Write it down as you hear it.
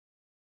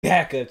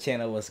Backup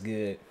channel was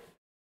good.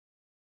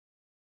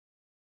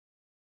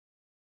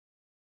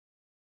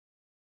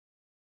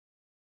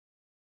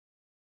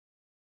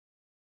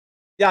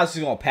 Y'all just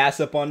gonna pass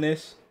up on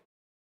this?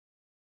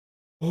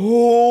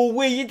 Oh,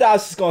 wait, you thought I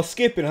was just gonna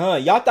skip it, huh?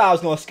 Y'all thought I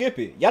was gonna skip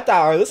it. Y'all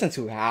thought I would listen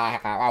to it.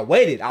 I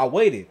waited. I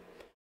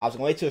was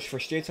gonna wait till for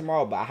straight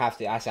tomorrow, but I have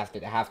to listen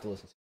to it.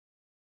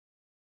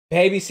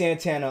 Baby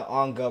Santana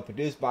on Go,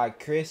 produced by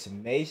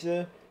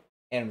Mejia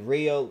and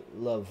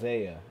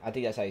Leyva. I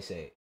think that's how you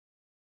say it.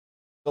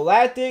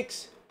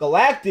 Galactics,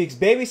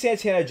 Baby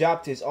Santana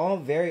dropped his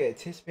own very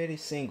anticipated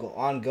single,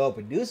 On Go,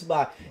 produced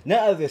by none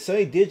other than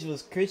Sony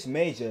Digital's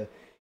Mejia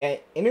and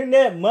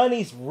Internet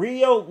Money's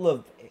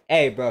Leyva.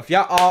 Hey, bro, if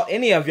y'all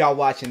any of y'all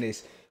watching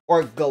this,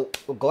 or I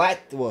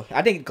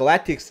think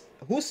Galactics,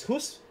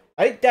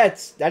 I think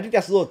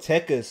that's Lil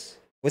Tecca's.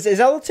 Is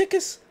that Lil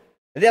Tecca's?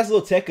 I think that's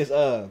Lil Tecca's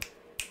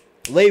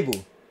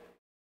label.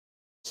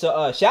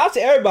 So shout out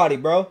to everybody,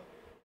 bro.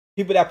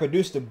 People that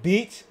produced the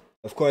beat.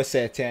 Of course,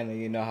 Santana.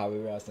 You know how we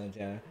rock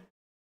Santana.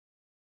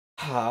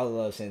 I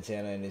love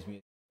Santana and his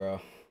music,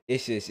 bro.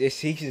 He's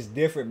just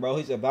different, bro.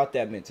 He's about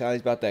that mentality.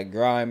 He's about that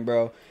grind,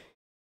 bro.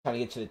 Trying to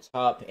get to the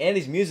top. And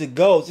his music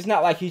goes. It's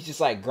not like he's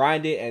just like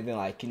grinded and then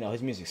like, you know,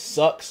 his music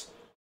sucks.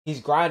 He's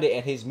grinded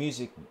and his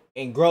music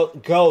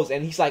goes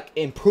and he's like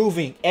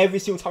improving every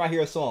single time I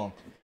hear a song.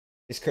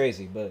 It's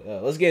crazy. But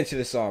let's get into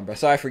the song, bro.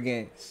 Sorry for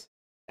getting...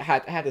 I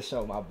had to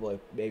show my boy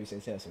Baby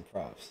Santana some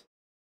props.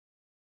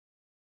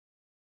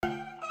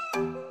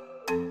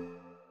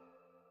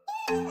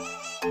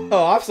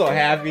 Oh, I'm so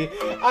happy.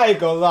 I ain't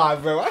gonna lie,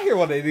 bro. I hear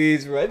one of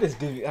these, bro. It just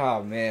gives me...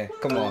 Oh, man.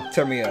 Come on.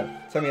 Turn me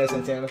up. Turn me up,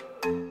 Santana.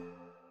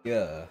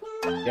 Yeah.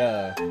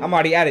 Yeah. I'm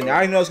already at it. I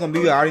already know it's gonna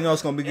be good. I already know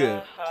it's gonna be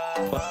good.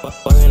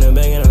 Walking the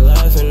bank and I'm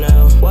laughing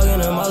now. Walking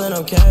the mall and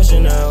I'm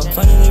cashing out.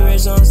 Finally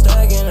rich, so I'm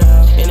stacking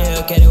out. In the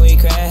Hellcat we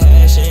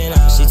crashing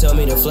out. She told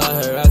me to fly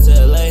her out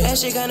to LA. That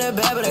shit kinda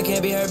bad, but I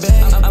can't be her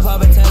babe. I'm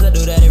popping tags, I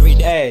do that every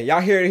day. Hey,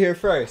 y'all heard it here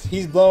first.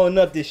 He's blowing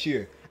up this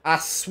year. I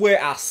swear.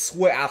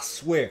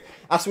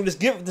 Just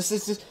give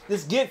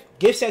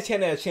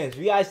Santana a chance. If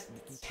you guys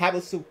have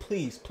it to,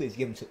 please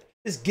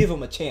give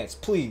him a chance,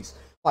 please.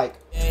 Like,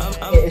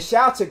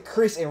 shout out to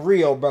Chris and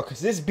Rio, bro, cause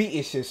this beat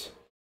is just.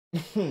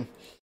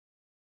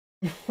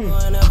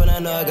 Flowing up and I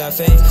know I got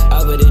faith.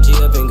 I'll put the G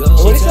up and go.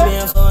 She tell me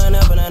I'm flowing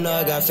up and I know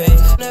I got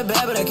faith. Not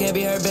bad, but I can't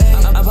be her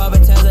babe. I'm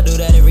popping tags, I do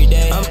that every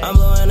day. I'm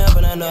blowing up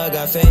and I know I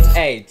got faith.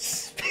 Hey,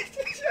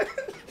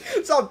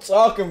 stop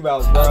talking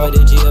about, bro. I'll put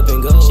the G up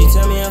and go. She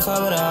tell me I'm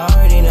fine, but I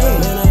already know.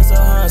 Man, I'm so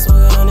high, I'm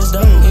smoking on this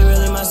dope. He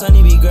really my son,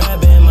 he be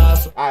grabbing my.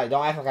 Alright,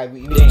 don't act like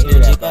we didn't hear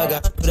that, bro. I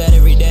got do that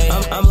every day.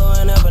 I'm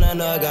blowing up and I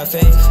know I got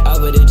faith. I'll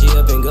put the G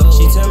up and go.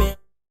 She tell me.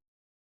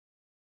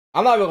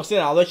 I'm not even gonna say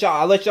that. I'll let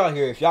y'all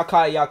hear it. If y'all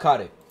caught it, y'all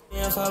caught it.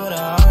 I'm fine, but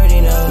I already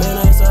know. Man,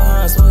 I'm so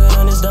high, I'm smoking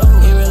on this dope.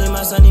 He really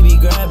my son, he be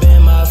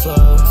grabbing my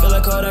flow. Feel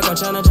like Kodak, I'm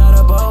tryna try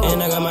to bowl.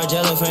 And I got my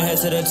jello from head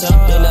to the toe.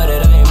 They know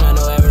that I ain't not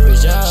no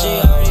average job.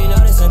 She already know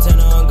this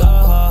Santana on go.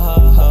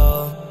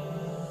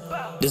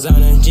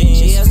 Designer jeans.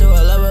 She asked, do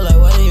I love her? Like,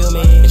 what do you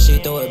mean? And she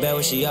throw it back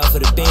when she out for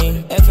the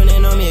beam. Effing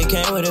on me, it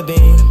came with a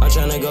beam. I'm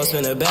tryna go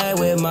spin a bag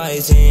with my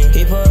team.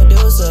 He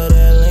producer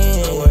that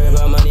lean. Don't worry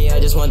about money, I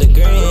just want the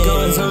green.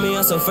 Go and tell me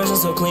I'm so fresh and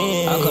so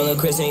clean. I'll call her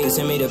Chris and he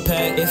send me the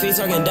pack. If he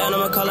talking down,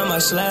 I'ma call him my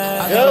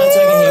slab. I got her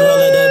taking, he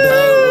rollin' the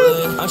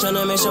backwood. I'm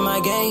tryna make sure my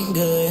game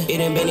good.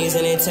 Eating bennies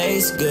and it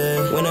tastes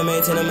good. When I'm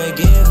 18, I'ma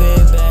give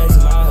it back to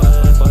my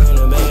hood. Fucking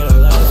the bank and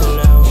I'm laughing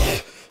now.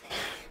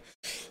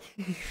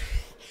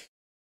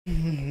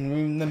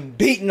 Them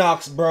beat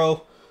knocks,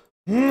 bro.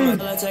 I'm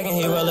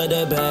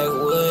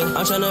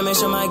tryna make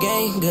sure my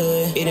game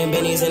good. Eating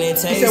bennies and it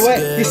tastes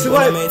good.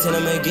 When I'm 18,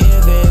 I'ma give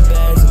it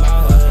back to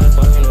my hood.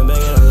 Fucking the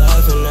bank and I'm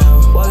laughing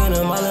now. Walking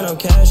the mall and I'm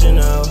cashing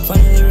out.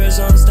 Finally rich,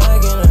 so I'm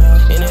stacking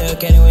out. In the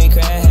Hellcat we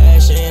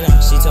crashing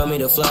out. She told me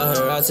to fly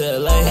her out to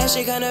LA. That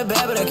shit kinda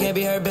bad, but I can't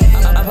be her babe.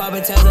 I'm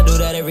popping tags, I do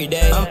that every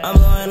day. I'm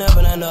blowing up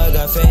and I know I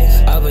got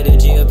faith. I'll put the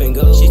G up and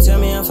go. She tell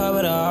me I'm fine,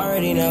 but I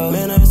already know.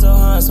 Man, I'm so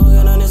high, I'm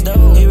smoking on this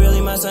dope. He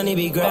really my son, he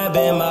be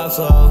grabbing my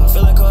flow.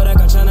 Feel like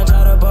Kodak, I'm tryna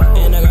try to bowl.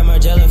 And I got my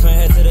jello from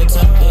head to the toe.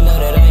 They know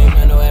that I ain't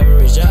got no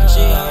average job. She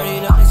already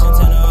know this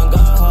Santana on go.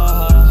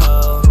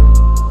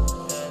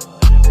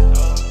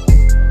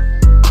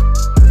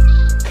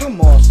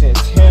 Come on,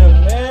 Santana,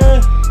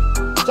 man.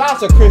 Shout out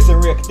to Chris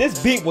and Rick.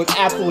 This beat was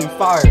absolutely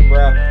fire,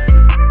 bro.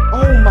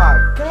 Oh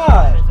my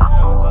god.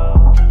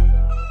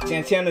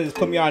 Santana just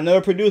put me on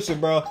another producer,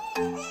 bro.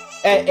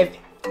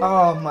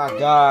 Oh my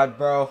god,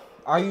 bro.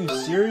 Are you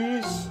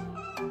serious?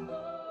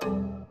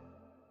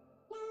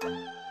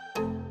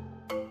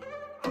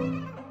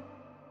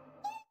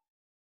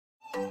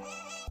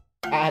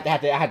 I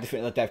had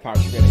to let that part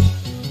finish.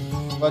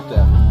 What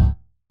the?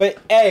 But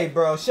hey,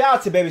 bro, shout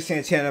out to Baby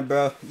Santana,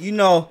 bro. You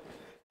know,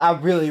 I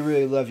really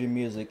love your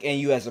music and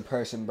you as a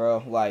person,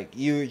 bro. Like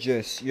you're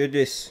just,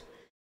 and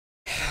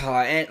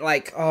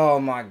like, oh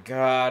my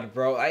god,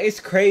 bro, it's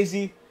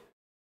crazy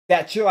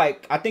that you're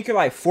like, I think you're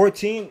like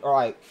 14 or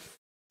like,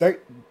 I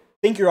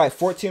think you're like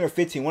 14 or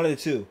 15, one of the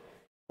two.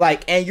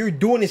 Like, and you're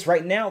doing this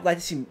right now. Like,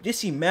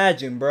 just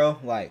imagine, bro.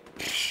 Like,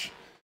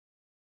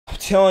 I'm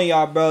telling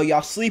y'all, bro.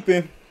 Y'all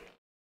sleeping.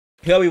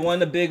 He'll be one of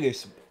the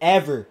biggest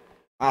ever.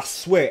 I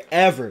swear,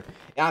 ever.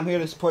 And I'm here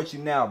to support you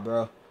now,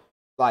 bro.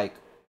 Like,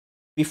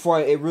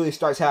 before it really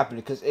starts happening,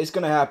 because it's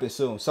gonna happen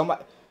soon.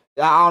 Somebody,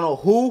 I don't know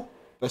who,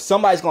 but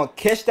somebody's gonna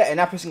catch that, and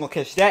that person gonna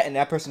catch that, and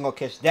that person gonna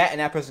catch that, and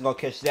that person gonna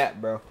catch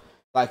that, bro.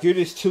 Like, you're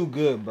just too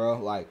good, bro.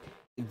 Like,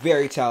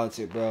 very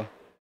talented, bro.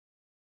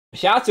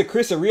 Shout out to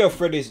Chris and Rio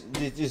for this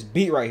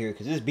beat right here,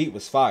 because this beat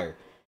was fire.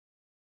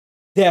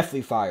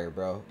 Definitely fire,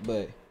 bro.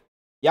 But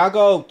y'all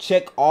go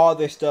check all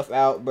their stuff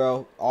out,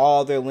 bro.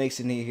 All their links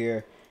in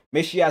here.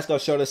 Make sure you guys go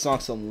show this song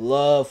some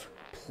love,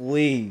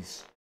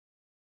 please.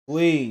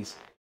 Please.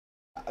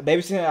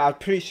 Baby Santana, I'm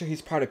pretty sure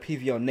he's part of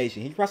PVO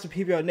Nation. He's part of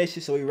PVO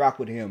Nation, so we rock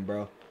with him,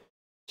 bro.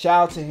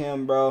 Shout out to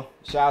him, bro.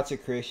 Shout out to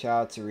Chris.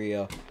 Shout out to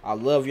Rio. I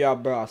love y'all,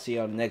 bro. I'll see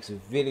you on the next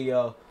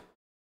video.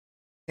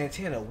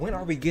 Santana, when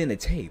are we getting a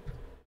tape?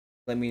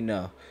 Let me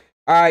know.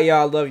 Alright,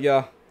 y'all. Love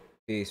y'all.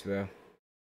 Peace, bro.